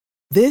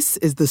This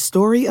is the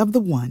story of the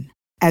one.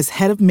 As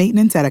head of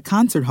maintenance at a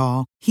concert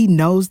hall, he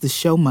knows the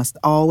show must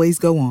always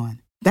go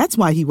on. That's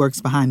why he works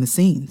behind the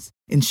scenes,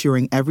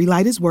 ensuring every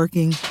light is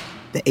working,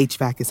 the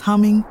HVAC is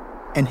humming,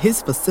 and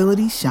his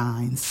facility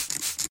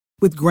shines.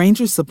 With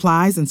Grainger's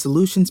supplies and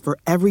solutions for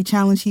every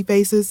challenge he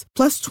faces,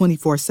 plus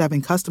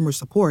 24/7 customer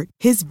support,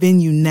 his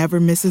venue never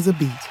misses a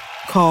beat.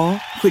 Call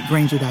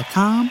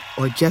quickgrainger.com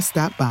or just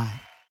stop by.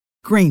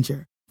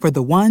 Grainger, for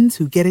the ones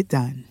who get it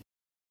done.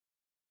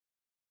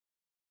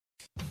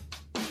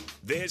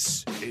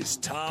 This is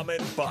Tom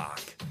and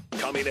Bock,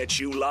 coming at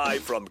you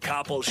live from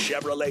Coppel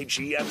Chevrolet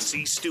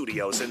GMC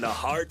Studios in the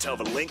heart of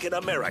Lincoln,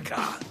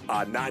 America,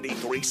 on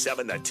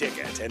 93.7 The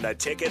Ticket and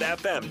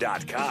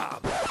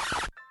theticketfm.com.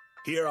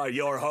 Here are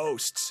your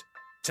hosts,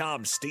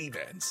 Tom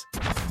Stevens.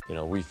 You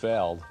know, we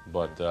failed,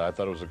 but I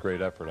thought it was a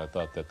great effort. I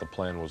thought that the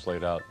plan was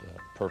laid out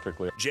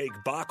perfectly. Jake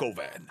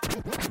Bockoven.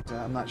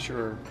 I'm not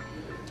sure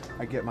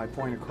I get my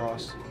point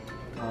across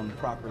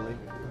properly.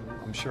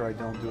 I'm sure I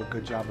don't do a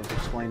good job of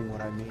explaining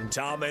what I mean.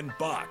 Tom and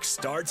Bock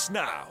starts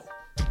now.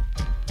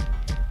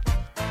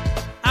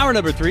 Hour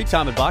number 3,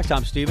 Tom and Bock,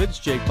 Tom Stevens,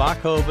 Jake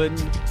Bockoven.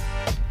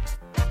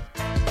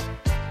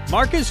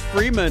 Marcus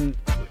Freeman,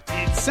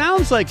 it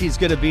sounds like he's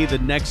going to be the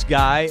next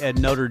guy at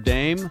Notre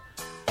Dame.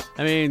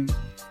 I mean,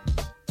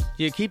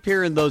 you keep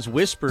hearing those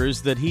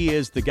whispers that he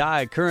is the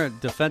guy,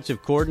 current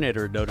defensive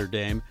coordinator at Notre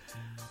Dame.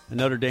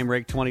 Notre Dame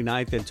ranked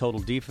 29th in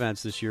total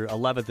defense this year,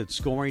 11th in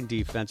scoring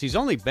defense. He's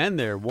only been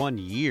there 1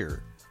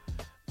 year.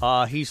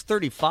 He's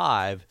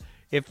 35.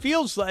 It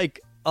feels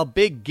like a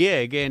big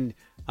gig, and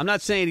I'm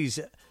not saying he's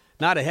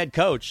not a head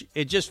coach.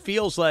 It just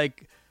feels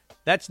like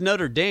that's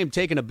Notre Dame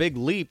taking a big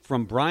leap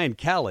from Brian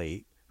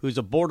Kelly, who's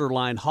a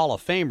borderline Hall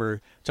of Famer,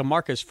 to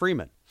Marcus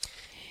Freeman.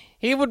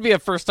 He would be a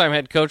first-time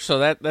head coach, so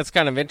that's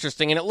kind of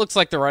interesting. And it looks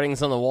like the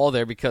writing's on the wall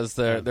there because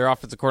their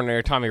offensive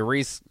coordinator, Tommy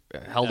Rees,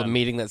 held a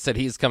meeting that said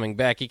he's coming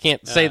back. You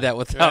can't say that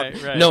without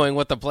knowing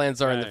what the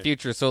plans are in the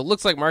future. So it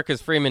looks like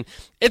Marcus Freeman.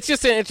 It's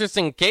just an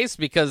interesting case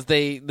because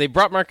they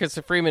brought Marcus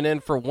Freeman in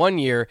for 1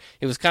 year.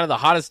 He was kind of the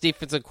hottest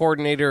defensive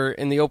coordinator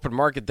in the open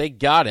market. They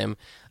got him,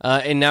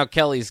 and now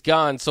Kelly's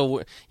gone.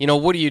 So, you know,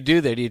 what do you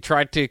do there? Do you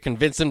try to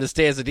convince him to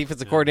stay as a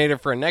defensive coordinator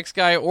for a next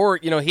guy? Or,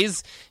 you know,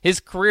 his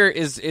career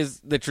is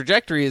the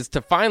trajectory is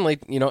to finally,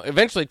 you know,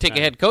 eventually take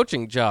a head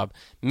coaching job.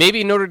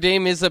 Maybe Notre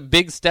Dame is a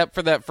big step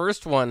for that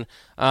first one,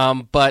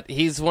 but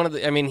he's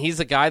he's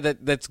a guy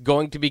that's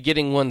going to be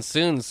getting one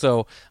soon.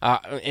 So,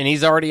 and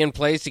he's already in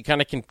place. He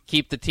kind of can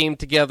keep the team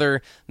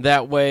together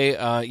that way.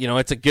 You know,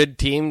 it's a good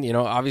team. You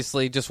know,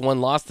 obviously just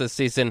one loss this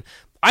season.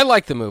 I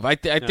like the move. I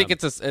think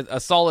it's a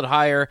solid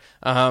hire,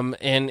 and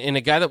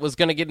a guy that was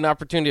going to get an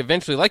opportunity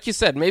eventually. Like you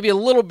said, maybe a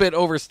little bit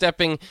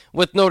overstepping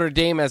with Notre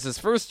Dame as his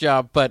first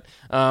job, but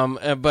a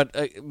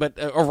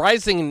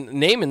rising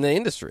name in the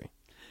industry.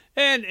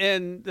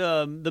 And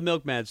the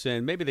milkman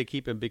saying maybe they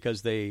keep him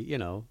because they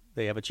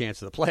have a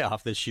chance at the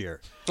playoff this year.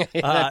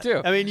 That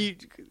too. I mean,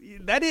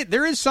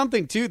 there is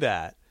something to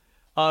that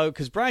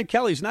because Brian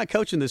Kelly's not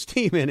coaching this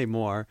team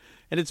anymore,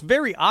 and it's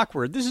very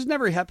awkward. This has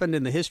never happened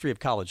in the history of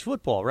college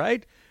football,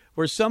 right?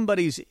 Where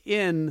somebody's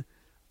in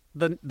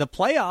the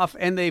playoff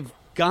and they've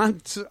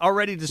gone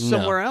already to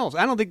somewhere else.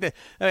 I don't think that.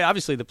 I mean,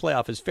 obviously, the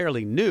playoff is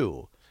fairly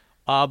new.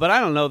 But I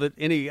don't know that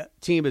any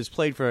team has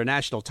played for a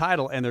national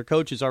title and their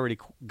coach has already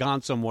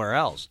gone somewhere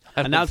else.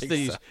 Announced that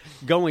he's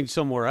going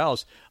somewhere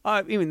else.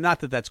 Not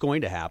that that's going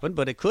to happen,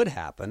 but it could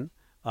happen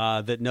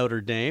that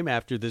Notre Dame,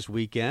 after this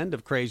weekend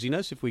of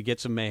craziness, if we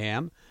get some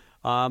mayhem,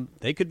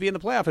 they could be in the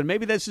playoff. And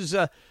maybe this is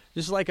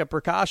just like a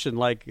precaution.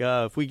 Like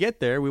if we get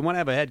there, we want to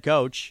have a head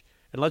coach,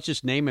 and let's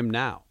just name him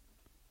now.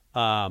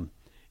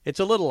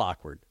 It's a little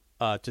awkward,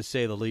 to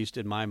say the least,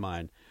 in my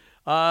mind.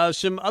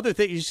 Some other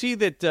things. You see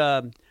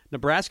that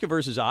Nebraska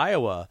versus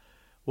Iowa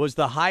was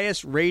the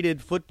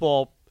highest-rated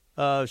football,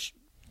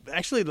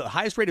 actually the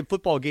highest-rated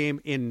football game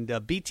in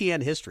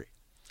BTN history.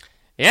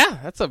 Yeah,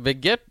 that's a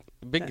big get.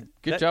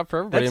 Good job for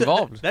everybody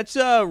involved. That's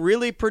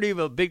really pretty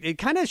big. It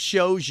kind of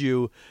shows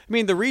you. I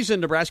mean, the reason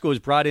Nebraska was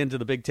brought into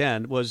the Big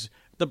Ten was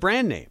the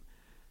brand name.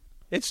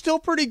 It's still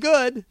pretty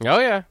good. Oh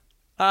yeah,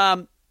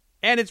 and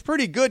it's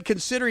pretty good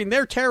considering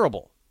they're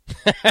terrible.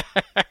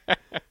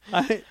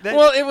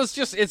 Well,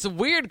 it's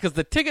weird because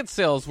the ticket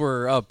sales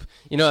were up,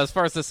 as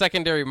far as the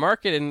secondary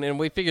market, and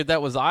we figured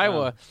that was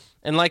Iowa.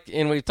 And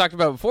we talked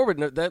about before,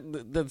 but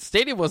the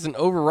stadium wasn't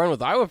overrun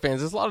with Iowa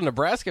fans. There's a lot of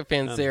Nebraska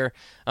fans there.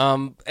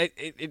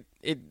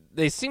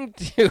 They seem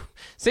to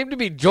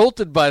be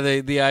jolted by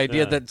the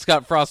idea that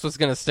Scott Frost was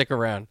going to stick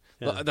around.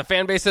 Yeah. The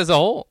fan base as a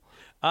whole.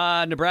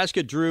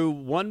 Nebraska drew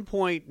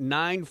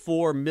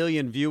 1.94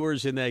 million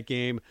viewers in that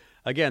game.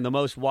 Again, the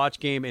most watched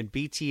game in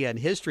BTN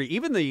history.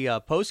 Even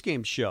the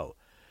post-game show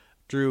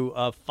drew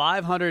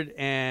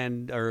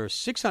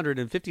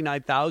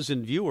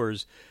 659,000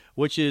 viewers,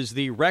 which is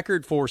the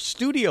record for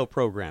studio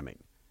programming.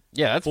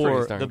 Yeah, that's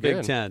for pretty the Big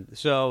good. Ten.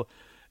 So,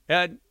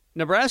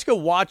 Nebraska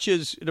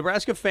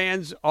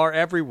fans are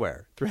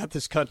everywhere throughout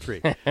this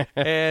country,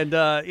 and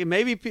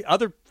maybe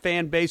other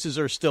fan bases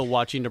are still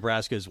watching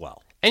Nebraska as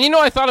well. And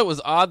I thought it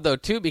was odd though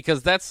too,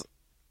 because that's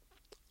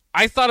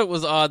I thought it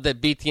was odd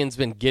that BTN's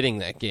been getting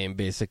that game,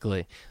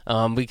 basically,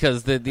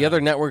 because the other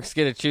networks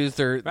get to choose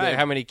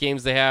how many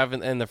games they have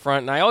in the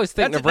front. And I always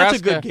think Nebraska,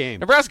 that's a good game.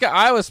 Nebraska,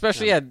 Iowa,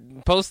 especially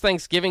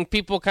post-Thanksgiving,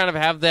 people kind of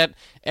have that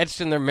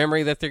etched in their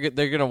memory that they're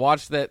going to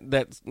watch that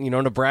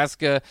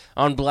Nebraska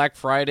on Black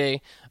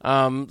Friday.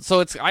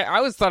 So I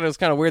always thought it was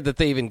kind of weird that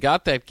they even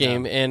got that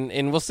game,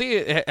 and we'll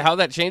see how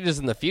that changes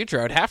in the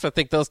future. I'd have to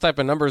think those type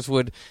of numbers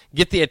would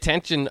get the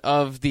attention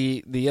of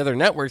the other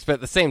networks, but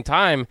at the same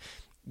time,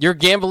 you're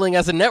gambling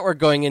as a network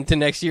going into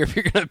next year if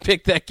you're going to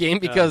pick that game,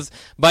 because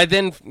by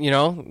then,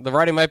 the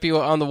writing might be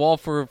on the wall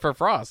for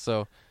Frost.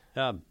 So,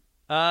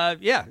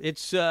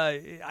 it's.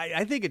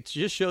 I think it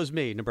just shows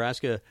me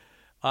Nebraska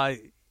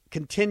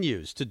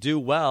continues to do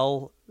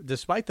well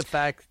despite the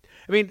fact.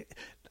 I mean,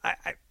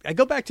 I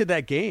go back to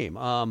that game.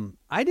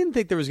 I didn't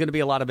think there was going to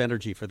be a lot of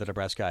energy for the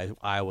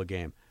Nebraska-Iowa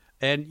game,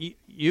 and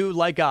you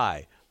like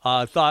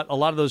thought a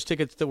lot of those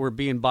tickets that were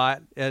being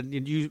bought, and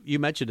you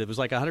mentioned it was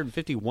like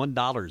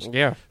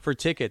 $151 for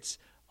tickets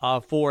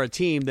for a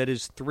team that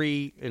is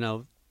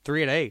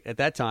 3-8 at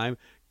that time,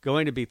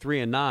 going to be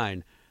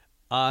 3-9.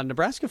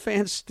 Nebraska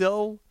fans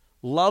still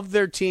love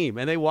their team,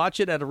 and they watch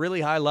it at a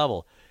really high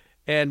level.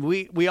 And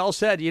we all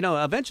said,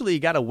 eventually you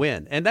got to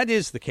win, and that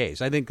is the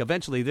case. I think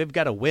eventually they've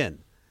got to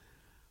win.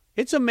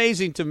 It's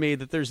amazing to me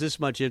that there's this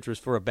much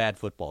interest for a bad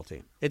football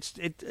team.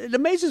 It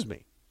amazes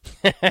me.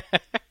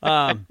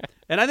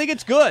 And I think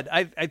it's good.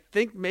 I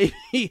think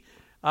maybe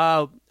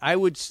I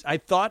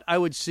thought I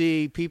would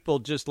see people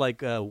just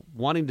like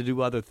wanting to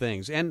do other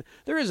things, and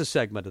there is a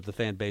segment of the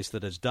fan base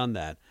that has done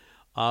that.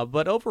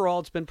 But overall,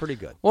 it's been pretty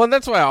good. Well, and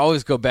that's why I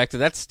always go back to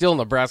that's still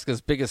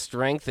Nebraska's biggest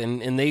strength,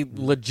 and they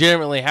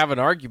legitimately have an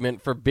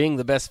argument for being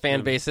the best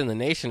fan base in the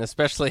nation,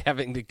 especially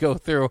having to go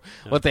through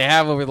what they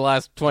have over the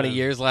last 20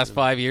 years, last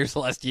 5 years,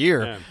 last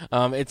year.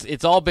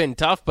 It's all been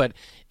tough, but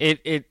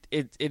it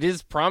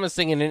is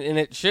promising, and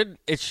it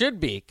should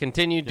be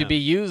continued to be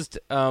used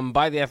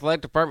by the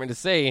athletic department to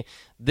say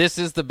this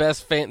is the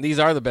best fan. These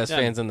are the best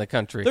fans in the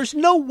country. There's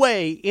no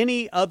way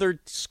any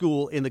other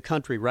school in the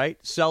country, right,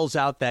 sells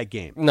out that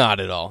game. Not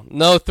at all.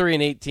 No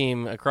 3-8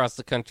 team across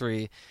the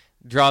country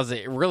draws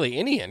hardly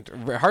any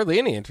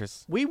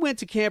interest. We went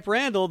to Camp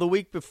Randall the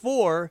week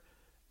before,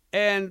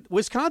 and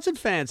Wisconsin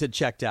fans had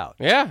checked out.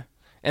 Yeah.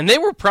 And they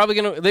were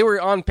they were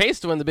on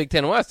pace to win the Big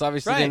Ten West.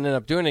 Obviously, they ended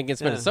up doing it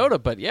against Minnesota,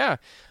 but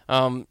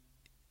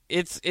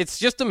it's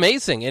just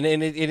amazing, and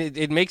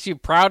it makes you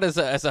proud as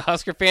a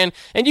Husker fan.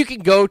 And you can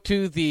go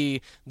to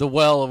the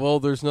well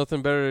of, there's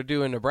nothing better to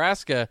do in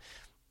Nebraska.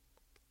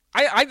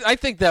 I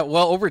think that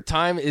over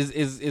time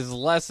is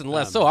less and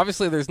less. So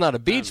obviously there's not a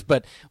beach,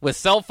 but with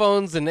cell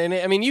phones and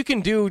I mean you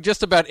can do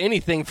just about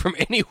anything from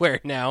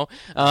anywhere now.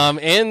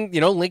 And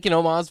Lincoln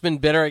Omaha's been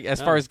better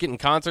as far as getting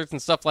concerts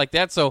and stuff like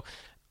that. So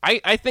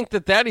I think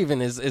that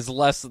even is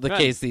less the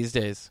case these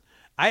days.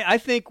 I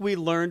think we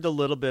learned a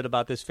little bit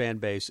about this fan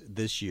base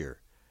this year.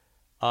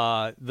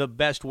 The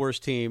best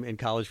worst team in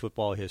college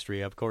football history,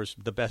 of course,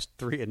 the best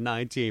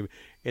 3-9 team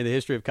in the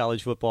history of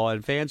college football,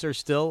 and fans are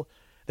still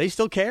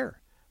care.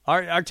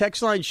 Our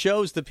text line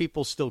shows that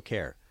people still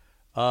care,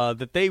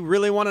 that they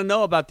really want to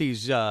know about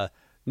these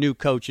new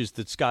coaches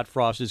that Scott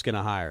Frost is going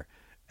to hire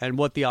and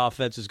what the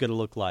offense is going to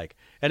look like,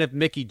 and if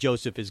Mickey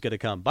Joseph is going to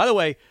come. By the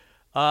way,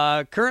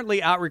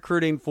 currently out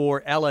recruiting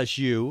for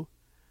LSU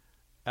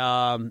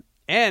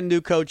and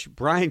new coach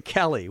Brian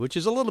Kelly, which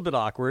is a little bit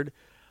awkward.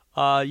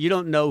 You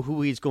don't know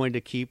who he's going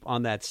to keep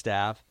on that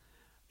staff.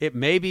 It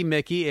may be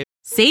Mickey.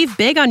 Save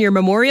big on your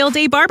Memorial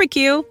Day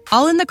barbecue,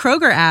 all in the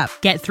Kroger app.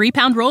 Get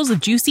 3-pound rolls of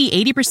juicy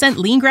 80%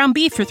 lean ground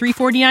beef for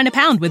 $3.49 a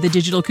pound with a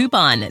digital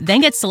coupon. Then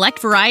get select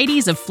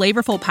varieties of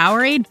flavorful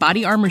Powerade,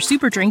 Body Armor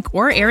Super Drink,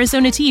 or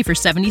Arizona tea for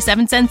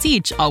 77 cents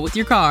each, all with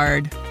your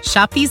card.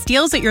 Shop these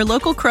deals at your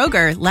local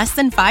Kroger, less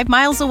than 5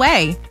 miles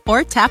away.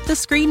 Or tap the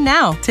screen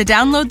now to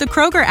download the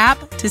Kroger app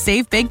to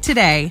save big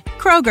today.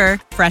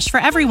 Kroger, fresh for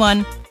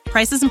everyone.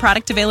 Prices and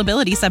product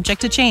availability subject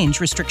to change.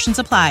 Restrictions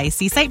apply.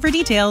 See site for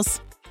details.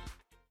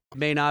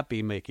 May not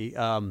be Mickey.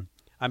 I'm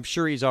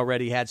sure he's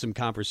already had some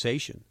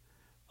conversation.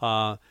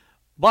 But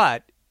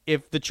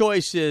if the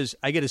choice is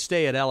I get to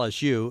stay at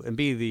LSU and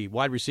be the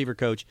wide receiver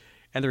coach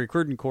and the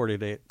recruiting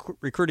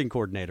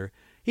coordinator,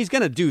 he's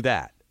going to do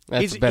that.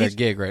 That's a better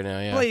gig right now,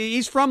 yeah. Well,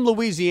 he's from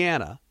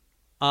Louisiana,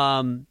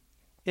 and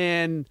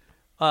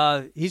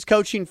he's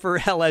coaching for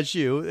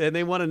LSU, and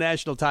they won a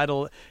national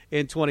title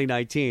in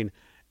 2019.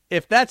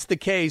 If that's the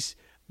case,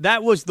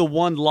 that was the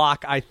one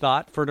lock I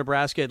thought for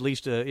Nebraska, at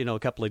least a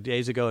couple of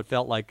days ago. It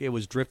felt like it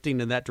was drifting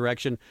in that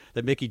direction,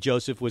 that Mickey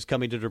Joseph was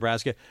coming to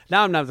Nebraska.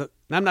 Now I'm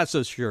not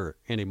so sure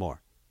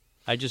anymore.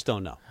 I just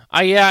don't know.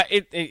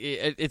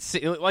 It's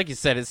like you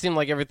said, it seemed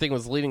like everything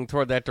was leading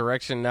toward that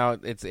direction. Now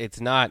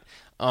it's not.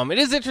 It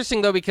is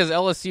interesting though, because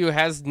LSU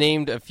has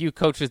named a few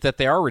coaches that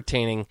they are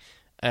retaining,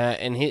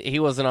 and he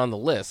wasn't on the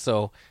list.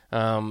 So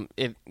I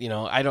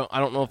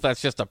don't know if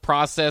that's just a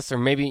process, or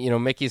maybe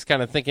Mickey's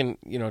kind of thinking,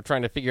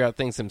 trying to figure out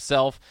things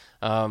himself.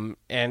 And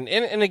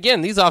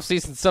again, these off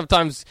seasons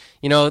sometimes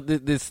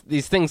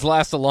these things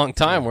last a long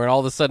time, where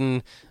all of a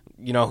sudden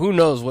who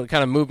knows what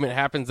kind of movement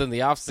happens in the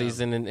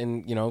offseason,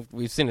 and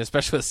we've seen it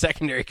especially with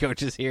secondary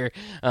coaches here,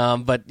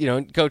 but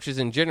coaches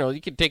in general.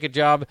 You could take a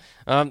job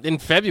in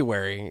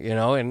February,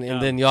 and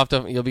then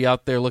you'll be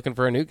out there looking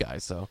for a new guy.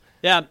 So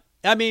yeah,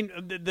 I mean,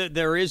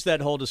 there is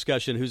that whole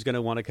discussion who's going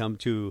to want to come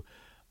to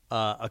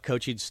a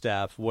coaching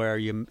staff where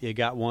you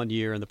got 1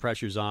 year and the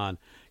pressure's on.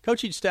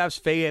 Coaching staffs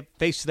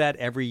face that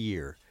every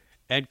year,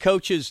 and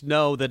coaches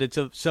know that it's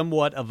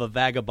somewhat of a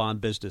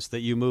vagabond business,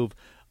 that you move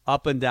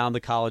up and down the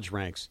college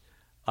ranks.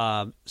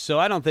 So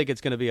I don't think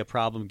it's going to be a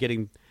problem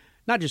getting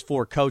not just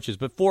 4 coaches,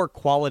 but 4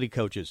 quality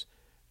coaches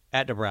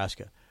at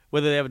Nebraska,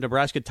 whether they have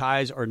Nebraska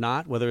ties or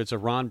not, whether it's a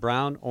Ron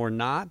Brown or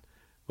not,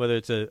 whether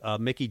it's a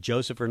Mickey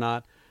Joseph or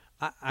not.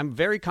 I'm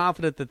very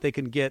confident that they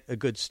can get a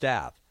good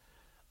staff.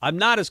 I'm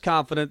not as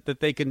confident that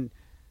they can,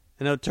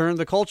 turn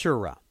the culture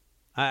around.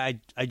 I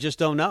just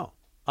don't know.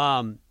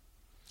 Do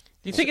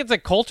you think it's a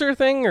culture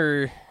thing,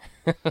 or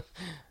is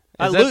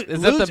that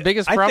the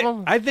biggest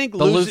problem? I think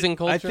losing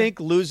culture. I think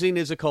losing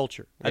is a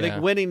culture. I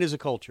think winning is a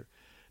culture.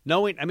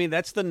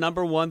 That's the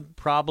number one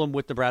problem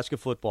with Nebraska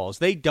football is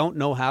they don't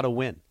know how to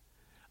win.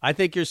 I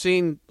think you're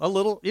seeing a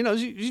little.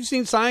 You've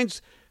seen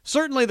signs.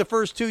 Certainly, the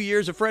first 2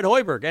 years of Fred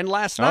Hoiberg and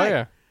last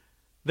night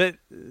that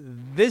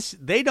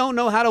they don't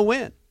know how to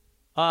win.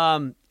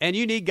 And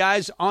you need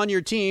guys on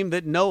your team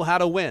that know how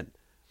to win.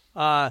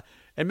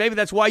 And maybe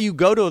that's why you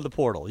go to the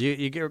portal.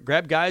 You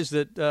grab guys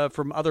that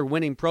from other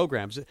winning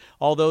programs,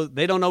 although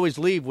they don't always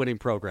leave winning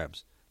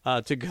programs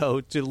to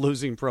go to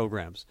losing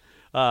programs.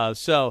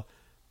 That's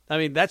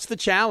the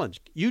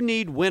challenge. You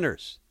need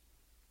winners.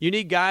 You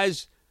need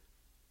guys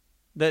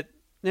that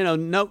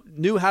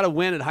knew how to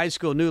win at high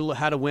school, knew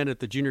how to win at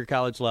the junior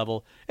college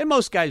level, and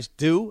most guys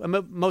do.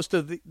 Most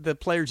of the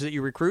players that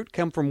you recruit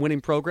come from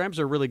winning programs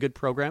or really good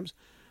programs.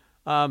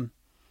 But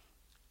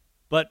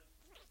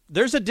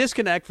there's a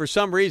disconnect for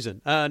some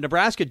reason.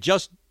 Nebraska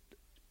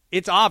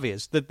it's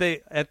obvious that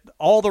they, at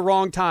all the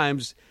wrong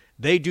times,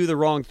 they do the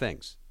wrong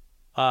things.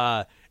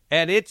 And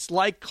it's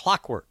like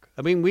clockwork.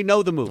 I mean, we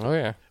know the movie. Oh,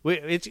 yeah.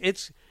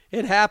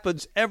 It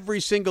happens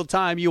every single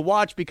time you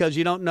watch because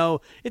you don't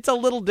know. It's a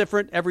little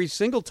different every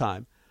single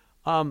time.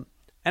 And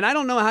I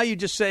don't know how you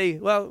just say,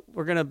 well,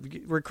 we're going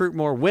to recruit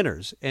more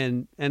winners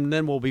and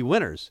then we'll be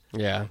winners.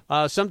 Yeah.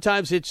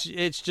 Sometimes it's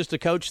just a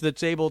coach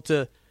that's able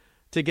to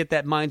get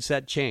that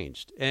mindset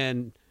changed.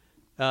 And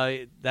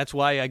that's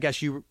why I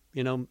guess you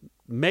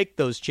make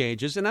those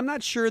changes. And I'm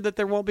not sure that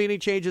there won't be any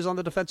changes on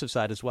the defensive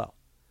side as well.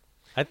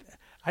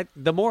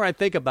 The more I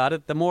think about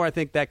it, the more I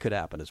think that could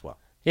happen as well.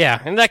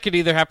 Yeah, and that could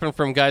either happen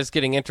from guys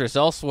getting interest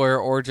elsewhere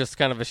or just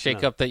kind of a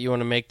shakeup that you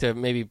want to make to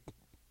maybe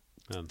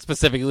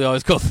specifically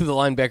always go through the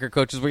linebacker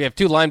coaches where you have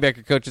 2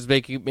 linebacker coaches.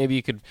 Maybe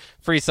you could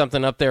free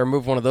something up there or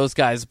move one of those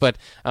guys. But,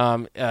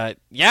 I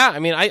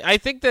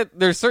think that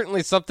there's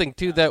certainly something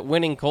to that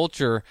winning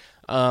culture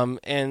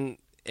in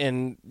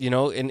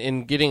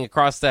getting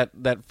across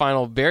that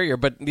final barrier.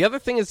 But the other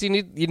thing is you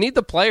need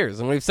the players,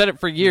 and we've said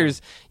it for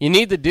years. You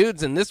need the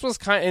dudes, and this was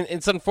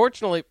it's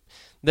unfortunately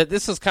that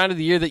this was kind of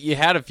the year that you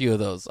had a few of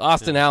those.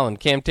 Austin Allen,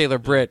 Cam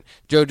Taylor-Britt,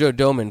 JoJo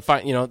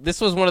Domann. This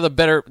was one of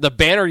the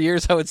banner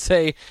years, I would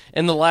say,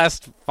 in the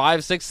last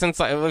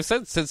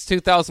 5-6 since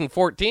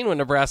 2014 when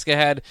Nebraska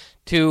had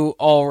 2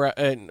 all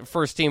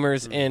first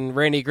teamers in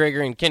Randy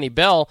Gregory and Kenny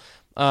Bell.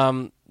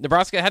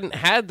 Nebraska hadn't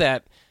had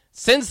that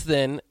since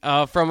then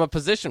from a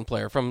position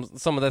player, from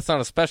someone that's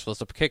not a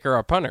specialist, a kicker or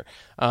a punter.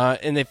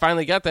 And they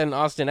finally got that in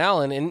Austin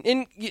Allen. And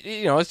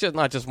it's just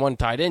not just one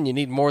tight end. You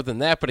need more than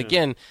that. But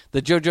again,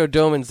 the JoJo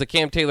Domanns, the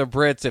Cam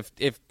Taylor-Britts,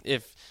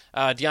 if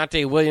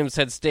Deontay Williams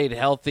had stayed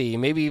healthy,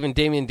 maybe even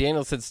Damian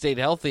Daniels had stayed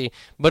healthy,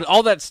 but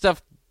all that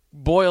stuff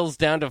boils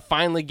down to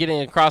finally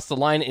getting across the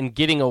line and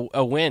getting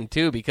a win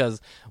too,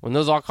 because when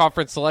those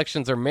all-conference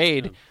selections are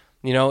made,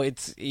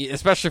 it's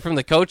especially from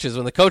the coaches,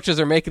 when the coaches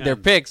are making their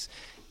picks,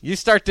 you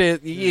start to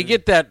you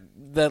get that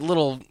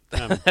little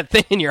that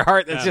thing in your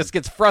heart that just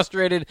gets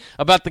frustrated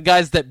about the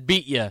guys that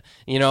beat you,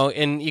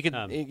 and you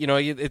can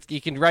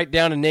you can write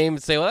down a name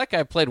and say, well, that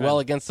guy played well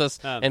against us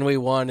and we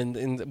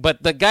won,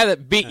 but the guy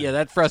that beat you,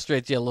 that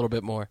frustrates you a little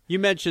bit more. You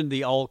mentioned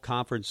the all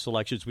conference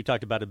selections. We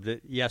talked about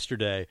it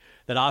yesterday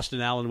that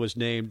Austin Allen was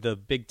named the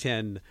Big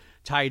Ten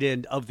tight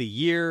end of the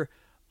year.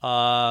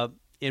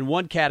 In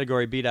one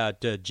category, beat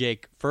out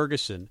Jake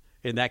Ferguson.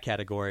 In that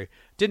category,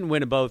 didn't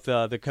win in both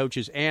the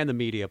coaches and the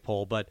media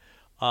poll, but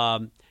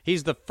he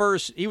was a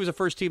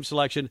first team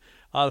selection,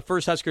 the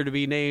first Husker to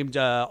be named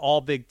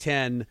all Big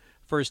Ten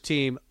first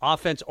team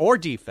offense or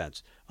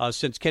defense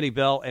since Kenny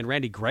Bell and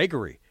Randy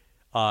Gregory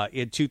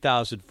in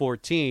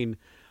 2014.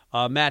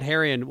 Matt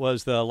Harrion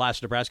was the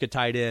last Nebraska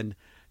tight end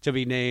to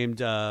be named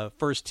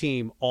first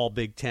team all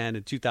Big Ten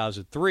in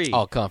 2003.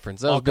 All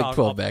conference. That was Big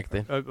 12 back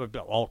then.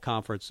 All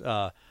conference.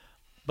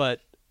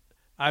 But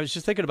I was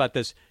just thinking about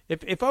this.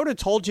 If I would have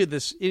told you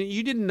this,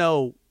 you didn't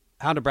know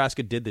how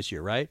Nebraska did this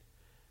year, right?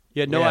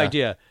 You had no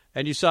idea.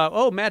 And you saw,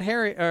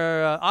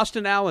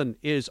 Austin Allen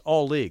is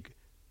all league.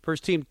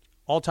 First team,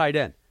 all tight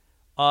end.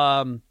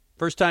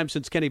 First time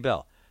since Kenny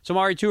Bell.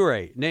 Samori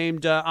Toure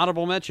named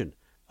honorable mention.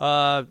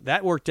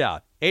 That worked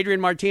out.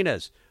 Adrian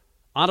Martinez,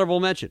 honorable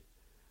mention.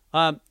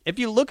 If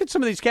you look at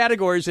some of these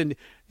categories and,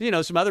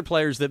 some other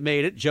players that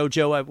made it,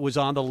 JoJo was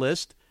on the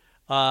list,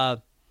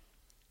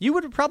 you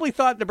would have probably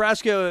thought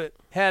Nebraska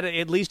had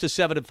at least a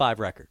 7-5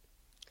 record.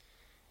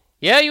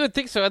 Yeah, you would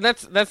think so, and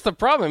that's the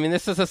problem. I mean,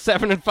 this is a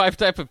 7-5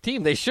 type of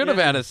team. They should have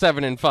had a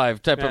 7-5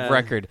 type of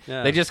record.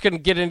 Yeah. They just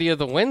couldn't get into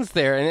the wins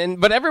there,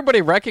 but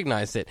everybody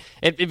recognized it.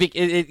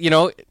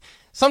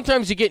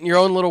 Sometimes you get in your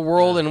own little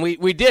world, and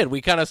we did.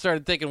 We kind of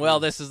started thinking, well,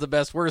 this is the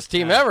best, worst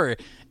team ever.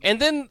 And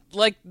then,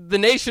 the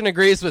nation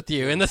agrees with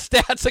you, and the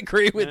stats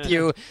agree with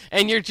you,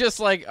 and you're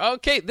just like,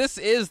 okay, this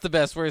is the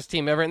best, worst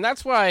team ever. And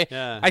that's why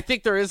I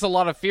think there is a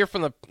lot of fear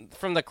from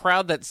the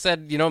crowd that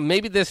said,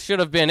 maybe this should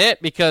have been it,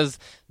 because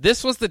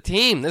this was the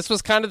team. This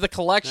was kind of the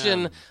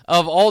collection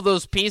of all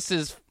those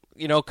pieces,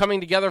 coming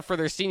together for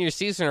their senior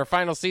season or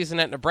final season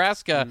at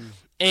Nebraska.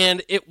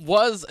 And it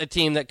was a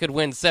team that could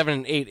win 7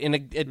 and 8, and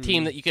a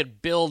team that you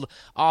could build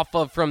off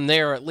of from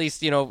there. At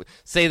least,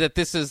 say that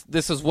this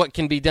is what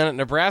can be done at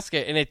Nebraska,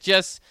 and it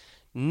just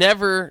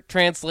never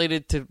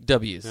translated to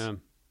W's.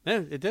 Yeah,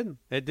 it didn't.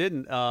 It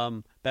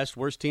didn't. Best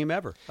worst team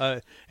ever.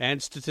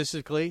 And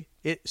statistically,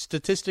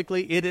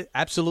 it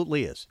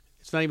absolutely is.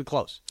 It's not even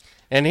close.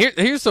 And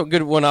here's a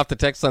good one off the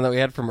text line that we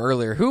had from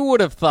earlier. Who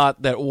would have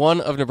thought that one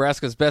of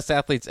Nebraska's best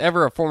athletes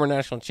ever, a former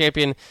national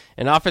champion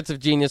and offensive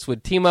genius,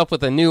 would team up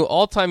with a new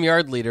all-time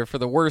yard leader for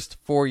the worst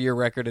 4-year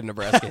record in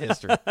Nebraska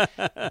history?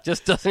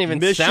 Just doesn't even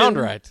sound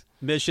right.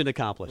 Mission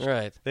accomplished.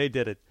 Right. They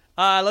did it.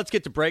 Let's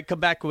get to break. Come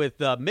back with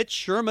Mitch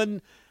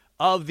Sherman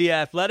of The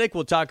Athletic.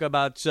 We'll talk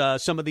about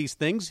some of these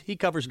things. He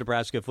covers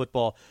Nebraska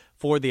football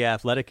for The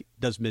Athletic.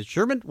 Does Mitch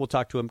Sherman? We'll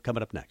talk to him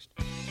coming up next.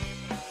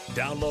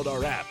 Download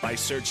our app by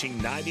searching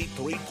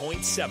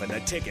 93.7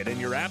 The Ticket in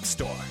your app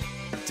store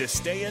to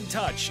stay in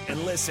touch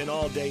and listen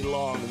all day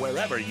long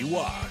wherever you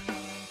are.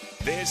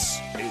 This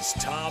is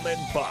Tom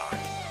and Bock.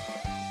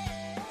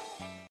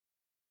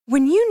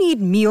 When you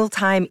need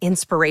mealtime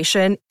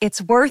inspiration, it's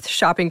worth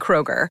shopping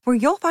Kroger, where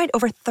you'll find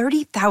over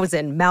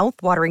 30,000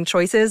 mouth-watering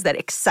choices that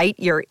excite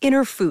your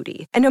inner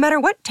foodie. And no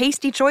matter what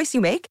tasty choice you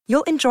make,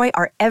 you'll enjoy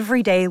our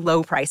everyday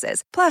low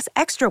prices, plus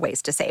extra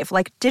ways to save,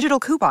 like digital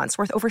coupons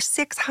worth over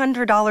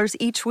 $600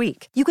 each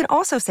week. You can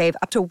also save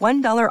up to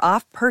 $1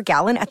 off per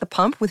gallon at the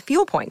pump with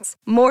fuel points.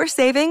 More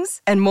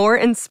savings and more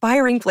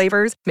inspiring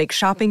flavors make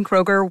shopping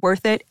Kroger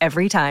worth it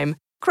every time.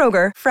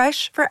 Kroger,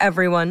 fresh for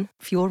everyone.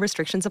 Fuel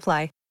restrictions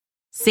apply.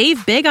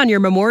 Save big on your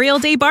Memorial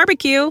Day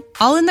barbecue,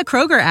 all in the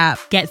Kroger app.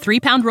 Get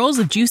 3-pound rolls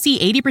of juicy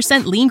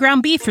 80% lean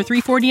ground beef for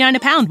 $3.49 a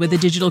pound with a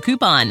digital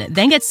coupon.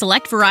 Then get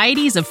select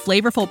varieties of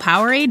flavorful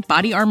Powerade,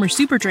 Body Armor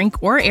Super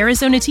Drink, or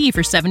Arizona tea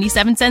for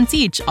 77 cents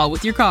each, all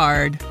with your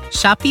card.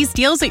 Shop these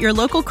deals at your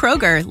local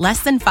Kroger,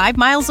 less than 5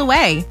 miles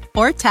away.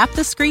 Or tap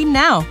the screen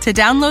now to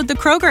download the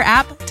Kroger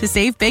app to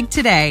save big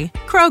today.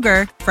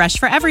 Kroger, fresh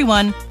for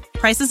everyone.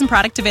 Prices and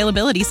product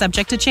availability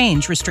subject to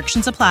change.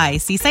 Restrictions apply.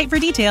 See site for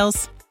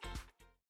details.